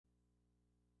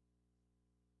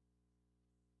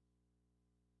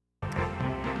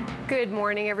Good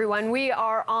morning, everyone. We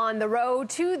are on the road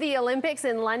to the Olympics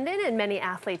in London, and many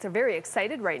athletes are very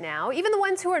excited right now, even the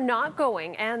ones who are not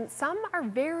going, and some are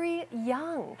very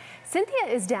young. Cynthia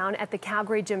is down at the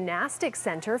Calgary Gymnastics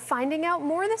Centre finding out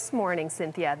more this morning.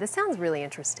 Cynthia, this sounds really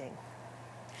interesting.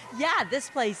 Yeah, this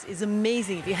place is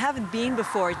amazing. If you haven't been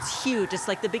before, it's huge. It's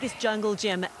like the biggest jungle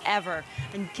gym ever.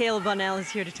 And Caleb Bonnell is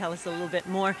here to tell us a little bit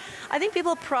more. I think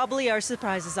people probably are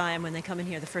surprised as I am when they come in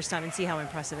here the first time and see how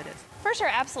impressive it is. For sure,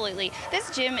 absolutely.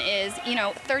 This gym is,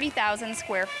 30,000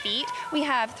 square feet. We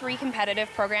have 3 competitive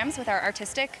programs with our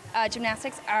artistic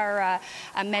gymnastics, our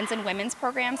men's and women's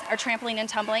programs, our trampoline and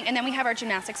tumbling, and then we have our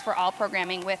gymnastics for all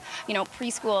programming with,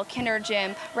 preschool, kinder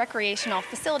gym, recreational,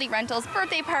 facility rentals,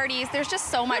 birthday parties. There's just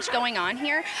so much going on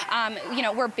here.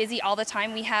 We're busy all the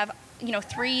time. We have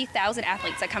 3,000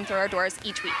 athletes that come through our doors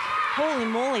each week. Holy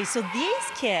moly. So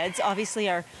these kids obviously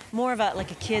are more of a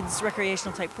kids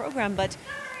recreational type program, but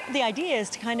the idea is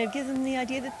to kind of give them the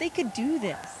idea that they could do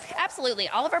this. Absolutely.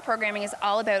 All of our programming is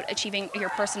all about achieving your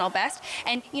personal best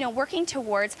and, working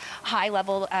towards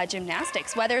high-level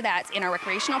gymnastics, whether that's in our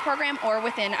recreational program or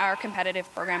within our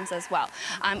competitive programs as well.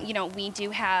 We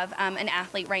do have an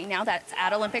athlete right now that's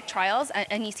at Olympic trials,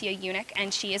 Anicia Unick,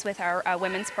 and she is with our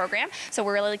women's program. So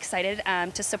we're really excited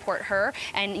to support her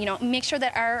and, make sure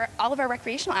that all of our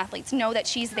recreational athletes know that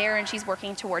she's there and she's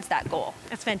working towards that goal.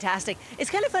 That's fantastic. It's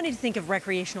kind of funny to think of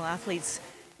recreational athletes.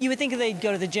 You would think they'd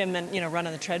go to the gym and, run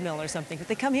on the treadmill or something, but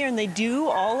they come here and they do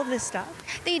all of this stuff?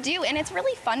 They do, and it's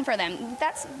really fun for them.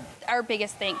 That's our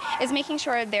biggest thing, is making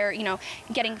sure they're,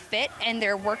 getting fit and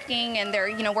they're working and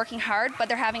they're, working hard, but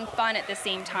they're having fun at the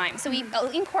same time. So we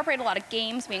incorporate a lot of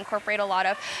games, we incorporate a lot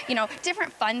of,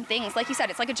 different fun things. Like you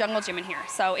said, it's like a jungle gym in here.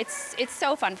 So it's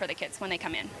so fun for the kids when they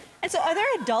come in. And so are there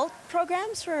adult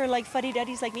programs for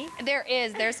fuddy-duddies like me?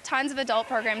 There's tons of adult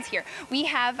programs here. We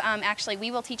have,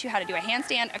 we will teach you how to do a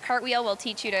handstand, a cartwheel, we'll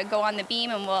teach you to go on the beam,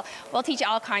 and we'll teach you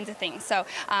all kinds of things. So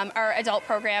our adult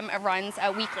program runs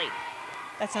weekly.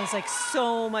 That sounds like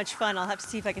so much fun. I'll have to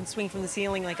see if I can swing from the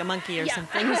ceiling like a monkey or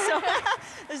something. So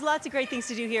there's lots of great things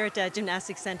to do here at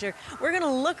Gymnastics Centre. We're going to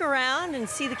look around and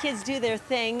see the kids do their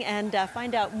thing and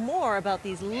find out more about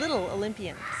these little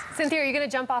Olympians. Cynthia, are you going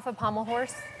to jump off a pommel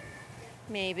horse?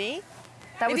 Maybe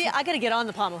I got to get on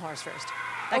the pommel horse first.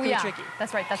 That could be tricky.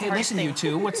 That's right. That's hey, listen, you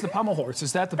two. What's the pommel horse?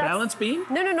 Is that the balance beam?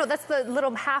 No. That's the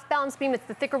little half balance beam. It's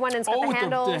the thicker one, and it's got the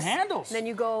handles. The handles. And then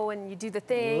you go and you do the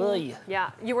thing. Oy.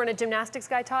 Yeah. You weren't a gymnastics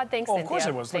guy, Todd? Thanks, Cynthia. Of course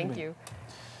I was. Thank you.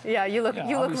 Yeah, you look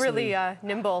really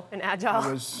nimble and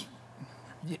agile.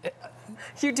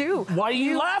 You do. Why do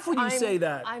you laugh when you say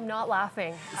that? I'm not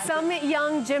laughing. Some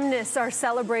young gymnasts are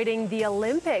celebrating the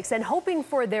Olympics and hoping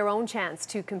for their own chance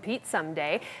to compete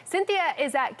someday. Cynthia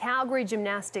is at Calgary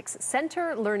Gymnastics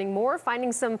Centre learning more,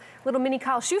 finding some little mini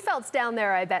Kyle Schufelts down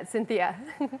there, I bet, Cynthia.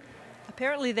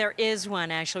 Apparently there is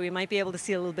one, actually. We might be able to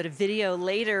see a little bit of video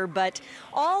later, but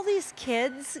all these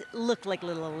kids look like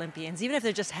little Olympians, even if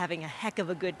they're just having a heck of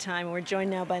a good time. We're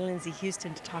joined now by Lindsay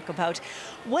Houston to talk about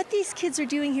what these kids are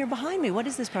doing here behind me. What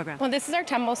is this program? Well, this is our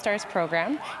Tumble Stars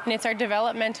program, and it's our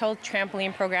developmental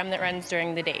trampoline program that runs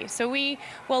during the day. So we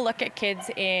will look at kids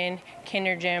in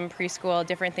kinder gym, preschool,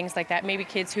 different things like that. Maybe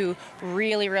kids who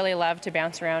really, really love to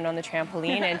bounce around on the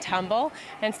trampoline and tumble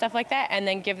and stuff like that, and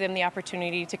then give them the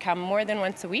opportunity to come more than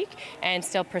once a week and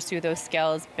still pursue those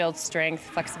skills, build strength,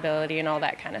 flexibility, and all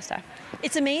that kind of stuff.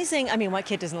 It's amazing. I mean, what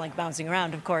kid doesn't like bouncing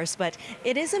around, of course, but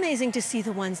it is amazing to see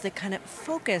the ones that kind of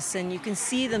focus and you can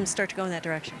see them start to go in that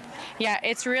direction. Yeah,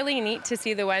 it's really neat to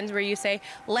see the ones where you say,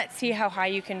 let's see how high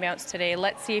you can bounce today.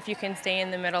 Let's see if you can stay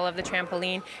in the middle of the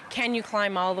trampoline. Can you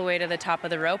climb all the way to the top of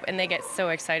the rope? And they get so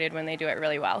excited when they do it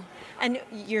really well. And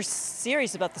you're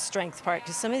serious about the strength part,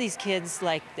 because some of these kids,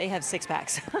 they have six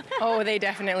packs. Oh,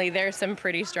 there's some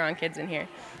pretty strong kids in here.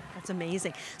 That's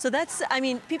amazing. So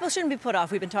people shouldn't be put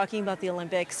off. We've been talking about the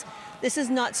Olympics. This is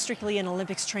not strictly an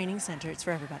Olympics training center. It's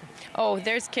for everybody. Oh,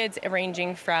 there's kids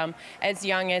ranging from as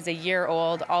young as a year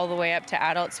old all the way up to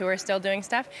adults who are still doing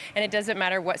stuff. And it doesn't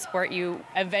matter what sport you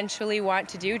eventually want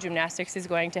to do. Gymnastics is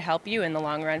going to help you in the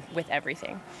long run with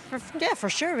everything. For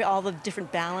sure. All the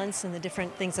different balance and the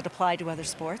different things that apply to other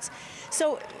sports.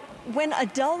 So when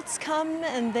adults come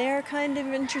and they're kind of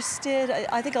interested,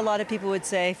 I think a lot of people would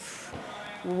say,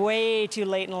 way too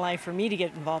late in life for me to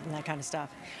get involved in that kind of stuff.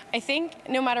 I think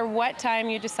no matter what time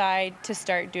you decide to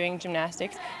start doing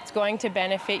gymnastics, it's going to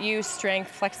benefit you.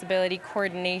 Strength, flexibility,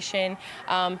 coordination,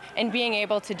 and being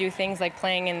able to do things like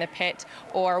playing in the pit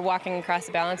or walking across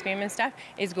the balance beam and stuff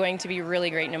is going to be really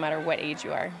great no matter what age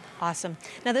you are. Awesome.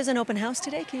 Now there's an open house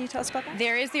today. Can you tell us about that?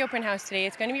 There is the open house today.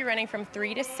 It's going to be running from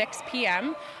 3 to 6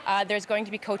 p.m. There's going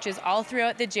to be coaches all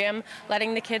throughout the gym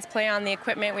letting the kids play on the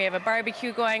equipment. We have a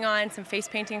barbecue going on, some face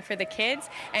painting for the kids,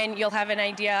 and you'll have an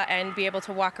idea and be able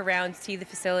to walk around, see the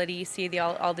facility, see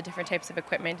all the different types of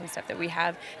equipment and stuff that we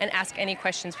have, and ask any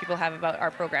questions people have about our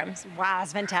programs. Wow,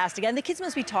 it's fantastic. And the kids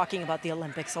must be talking about the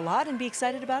Olympics a lot and be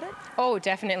excited about it? Oh,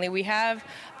 definitely. We have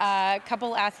a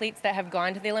couple athletes that have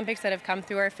gone to the Olympics that have come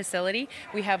through our facility.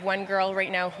 We have one girl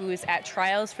right now who's at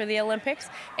trials for the Olympics,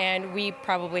 and we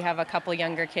probably have a couple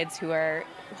younger kids who are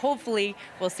hopefully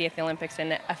we'll see at the Olympics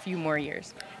in a few more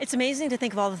years. It's amazing to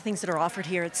think of all the things that are offered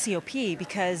here at COP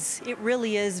because it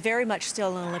really is very much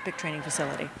still an Olympic training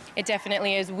facility. It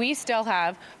definitely is. We still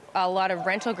have a lot of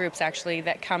rental groups actually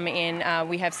that come in.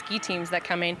 We have ski teams that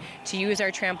come in to use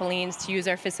our trampolines, to use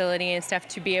our facility and stuff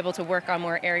to be able to work on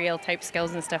more aerial type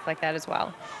skills and stuff like that as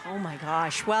well. Oh my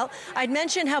gosh. Well, I'd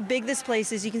mentioned how big this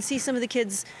place is. You can see some of the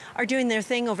kids are doing their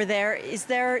thing over there. Is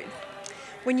there,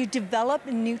 when you develop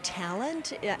new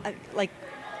talent, like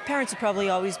parents would probably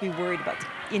always be worried about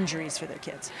injuries for their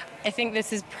kids. I think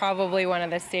this is probably one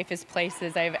of the safest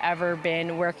places I've ever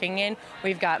been working in.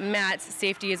 We've got mats.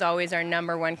 Safety is always our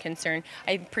number one concern.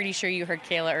 I'm pretty sure you heard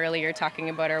Kayla earlier talking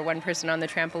about our one person on the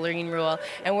trampoline rule,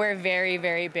 and we're very,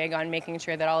 very big on making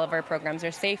sure that all of our programs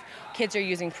are safe. Kids are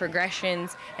using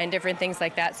progressions and different things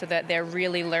like that so that they're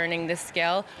really learning the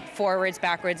skill forwards,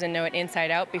 backwards, and know it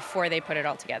inside out before they put it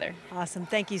all together. Awesome.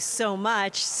 Thank you so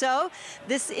much. So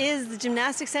this is the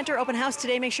Gymnastics Centre open house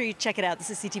today. Make sure you check it out. This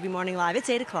is CTV Morning Live. It's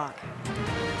 8 o'clock.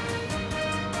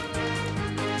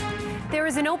 There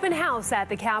is an open house at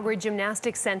the Calgary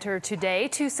Gymnastics Centre today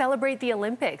to celebrate the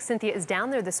Olympics. Cynthia is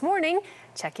down there this morning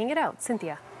checking it out.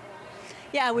 Cynthia.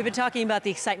 Yeah, we've been talking about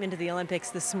the excitement of the Olympics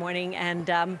this morning, and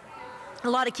a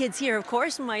lot of kids here, of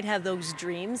course, might have those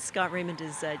dreams. Scott Raymond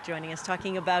is joining us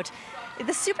talking about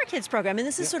the Super Kids program, and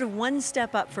this is sort of one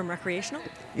step up from recreational.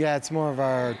 Yeah, it's more of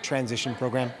our transition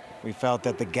program. We felt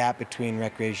that the gap between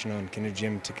recreational and kinder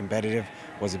gym to competitive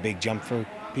was a big jump for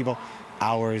people,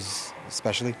 hours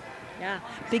especially. Yeah,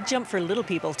 big jump for little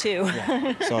people too.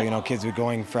 Yeah. So, kids were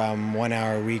going from 1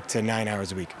 hour a week to 9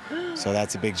 hours a week. So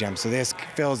that's a big jump. So this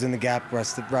fills in the gap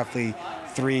roughly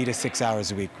 3 to 6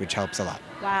 hours a week, which helps a lot.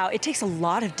 Wow, it takes a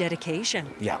lot of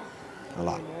dedication. Yeah, a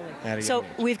lot. So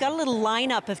we've got a little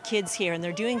lineup of kids here, and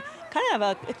they're doing kind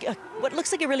of what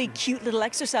looks like a really cute little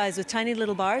exercise with tiny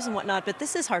little bars and whatnot, but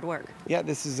this is hard work. Yeah,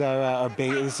 this is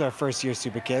our first year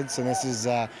Super Kids, and this is,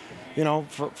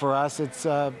 for us it's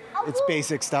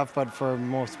basic stuff, but for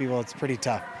most people it's pretty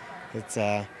tough. It's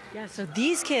Yeah, so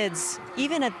these kids,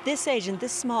 even at this age and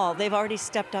this small, they've already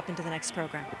stepped up into the next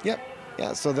program. Yep.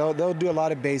 Yeah, so they'll do a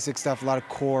lot of basic stuff, a lot of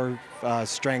core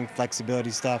strength,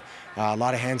 flexibility stuff, a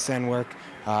lot of handstand work.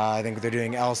 I think they're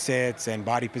doing L-sits and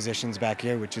body positions back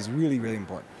here, which is really, really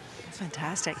important. That's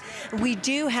fantastic. We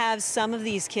do have some of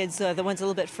these kids, the ones a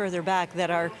little bit further back,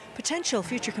 that are potential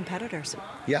future competitors.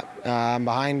 Yep.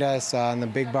 Behind us on the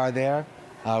big bar there,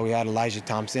 we had Elijah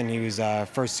Thompson. He was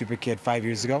first Super Kid 5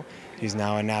 years ago. He's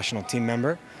now a national team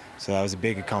member, so that was a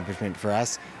big accomplishment for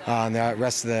us. On the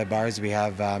rest of the bars, we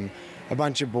have a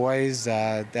bunch of boys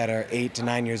that are 8 to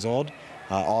 9 years old,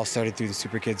 all started through the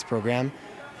Super Kids program,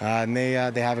 and they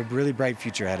have a really bright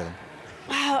future ahead of them.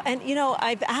 Wow, and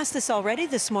I've asked this already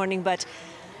this morning, but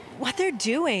what they're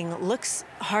doing looks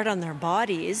hard on their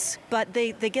bodies, but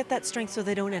they get that strength so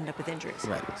they don't end up with injuries.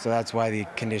 Right, so that's why the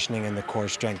conditioning and the core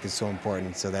strength is so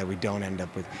important, so that we don't end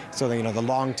up with, so that, the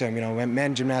long term,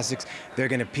 men gymnastics, they're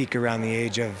going to peak around the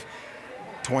age of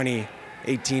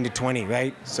 18 to 20,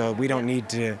 right? So we don't need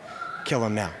to kill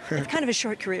them now. It's kind of a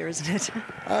short career, isn't it?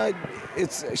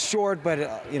 It's short,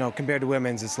 but compared to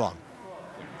women's, it's long.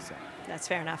 So. That's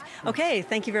fair enough. Okay,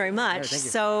 thank you very much. Thank you.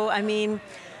 So,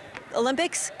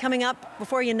 Olympics coming up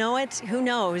before you know it. Who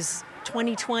knows?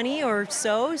 2020 or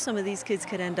so, some of these kids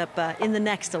could end up in the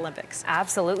next Olympics.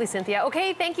 Absolutely, Cynthia.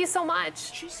 Okay, thank you so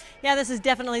much. Yeah, this is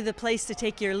definitely the place to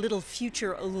take your little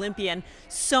future Olympian.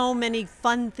 So many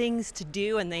fun things to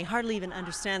do, and they hardly even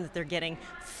understand that they're getting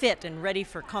fit and ready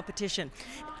for competition.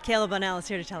 Kayla Bonnell is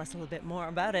here to tell us a little bit more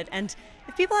about it. And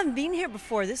if people haven't been here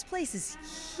before, this place is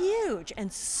huge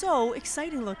and so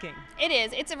exciting looking. It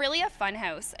is. It's really a fun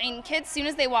house. I mean, kids, as soon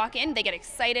as they walk in, they get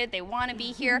excited. They want to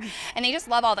be here, and they just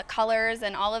love all the colors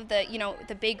and all of the,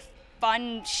 the big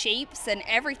fun shapes and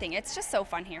everything. It's just so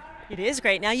fun here. It is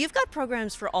great. Now, you've got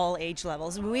programs for all age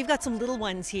levels. We've got some little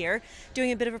ones here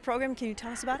doing a bit of a program. Can you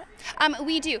tell us about it?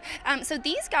 We do. So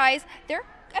these guys, they're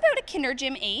about a kinder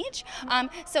gym age.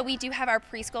 So we do have our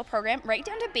preschool program right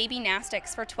down to baby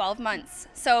gymnastics for 12 months.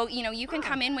 So, you can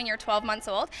come in when you're 12 months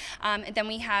old. And then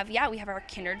we have our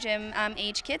kinder gym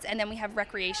age kids, and then we have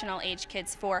recreational age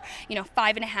kids for,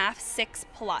 5.5, 6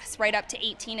 plus, right up to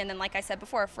 18. And then, like I said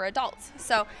before, for adults.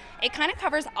 So it kind of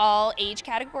covers all age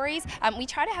categories. We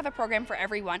try to have a program for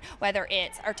everyone, whether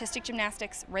it's artistic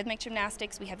gymnastics, rhythmic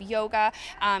gymnastics, we have yoga.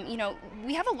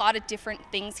 We have a lot of different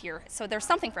things here. So there's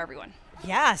something for everyone.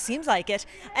 Yeah, seems like it.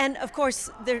 And of course,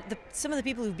 some of the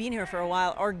people who've been here for a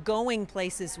while are going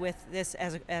places with this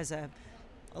as a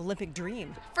Olympic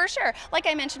dream. For sure. Like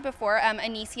I mentioned before,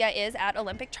 Anicia is at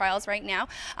Olympic trials right now,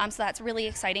 so that's really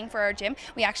exciting for our gym.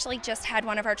 We actually just had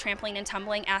one of our trampoline and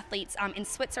tumbling athletes in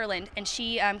Switzerland, and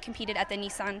she competed at the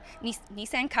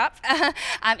Nissan Cup,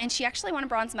 and she actually won a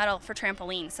bronze medal for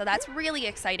trampoline, so that's really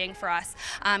exciting for us.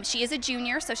 She is a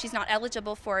junior, so she's not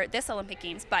eligible for this Olympic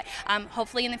Games, but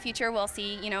hopefully in the future we'll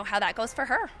see, how that goes for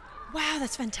her. Wow,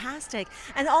 that's fantastic.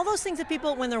 And all those things that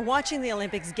people, when they're watching the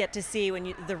Olympics, get to see,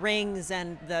 the rings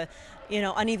and the,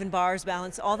 uneven bars,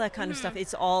 balance, all that kind of stuff,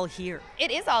 it's all here.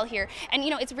 It is all here. And,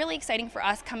 it's really exciting for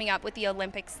us coming up with the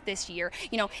Olympics this year.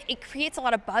 It creates a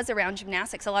lot of buzz around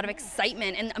gymnastics, a lot of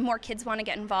excitement, and more kids want to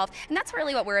get involved. And that's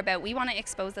really what we're about. We want to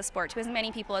expose the sport to as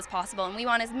many people as possible, and we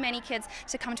want as many kids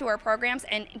to come to our programs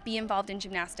and be involved in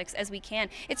gymnastics as we can.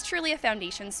 It's truly a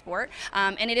foundation sport,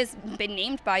 and it has been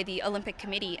named by the Olympic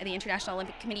Committee, the International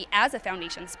Olympic Committee, as a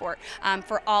foundation sport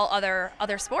for all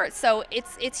other sports. So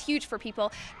it's huge for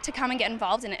people to come and get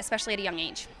involved in it, especially at a young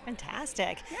age.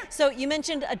 Fantastic. Yeah. So you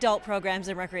mentioned adult programs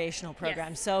and recreational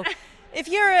programs. Yes. So if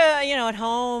you're at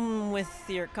home with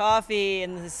your coffee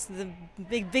and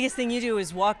the biggest thing you do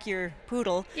is walk your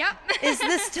poodle, Yep. is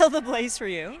this still the place for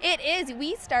you? It is.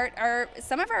 We start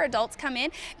some of our adults come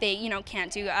in, they can't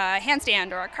do a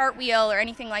handstand or a cartwheel or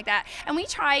anything like that, and we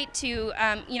try to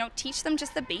teach them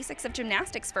just the basics of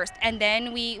gymnastics first, and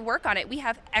then we work on it. We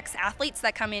have ex-athletes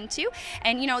that come in too,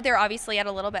 and they're obviously at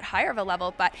a little bit higher of a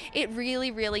level, but it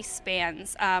really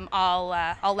spans all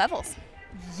levels.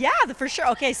 Yeah, for sure.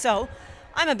 Okay, so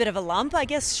I'm a bit of a lump. I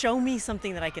guess show me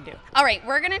something that I can do. All right,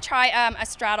 we're going to try a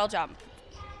straddle jump.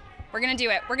 We're going to do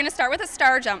it. We're going to start with a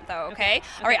star jump, though, okay?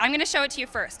 All right, I'm going to show it to you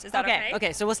first. Is that okay?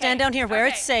 Okay, so we'll stand down here where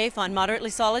it's safe on moderately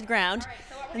solid ground. All right,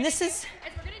 so what we're and this gonna is... do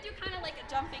we're going to do kind of like a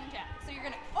jumping jack. So you're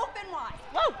going to open wide.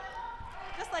 Whoa!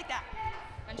 Just like that.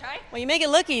 Want to try? Well, you make it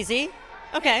look easy.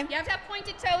 Okay. You have to have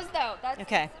pointed toes, though. That's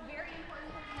Okay. very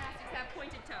important for gymnastics to have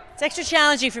pointed toes. It's extra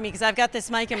challenging for me because I've got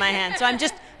this mic in my hand. So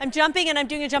I'm jumping and I'm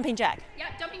doing a jumping jack. Yeah,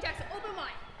 jumping jacks, open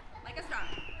wide, like a star.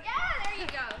 Yeah, there you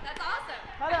go. That's awesome.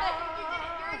 You did it.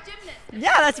 You're a gymnast.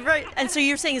 Yeah, that's right. And so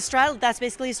you're saying that's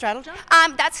basically a straddle jump?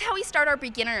 That's how we start our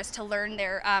beginners to learn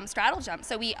their straddle jump.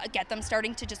 So we get them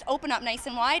starting to just open up nice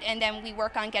and wide, and then we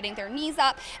work on getting their knees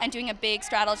up and doing a big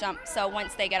straddle jump. So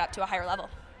once they get up to a higher level.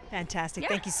 Fantastic. Yeah.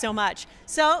 Thank you so much.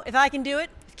 So if I can do it,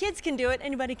 if kids can do it,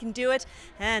 anybody can do it,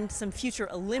 and some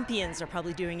future Olympians are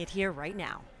probably doing it here right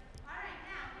now.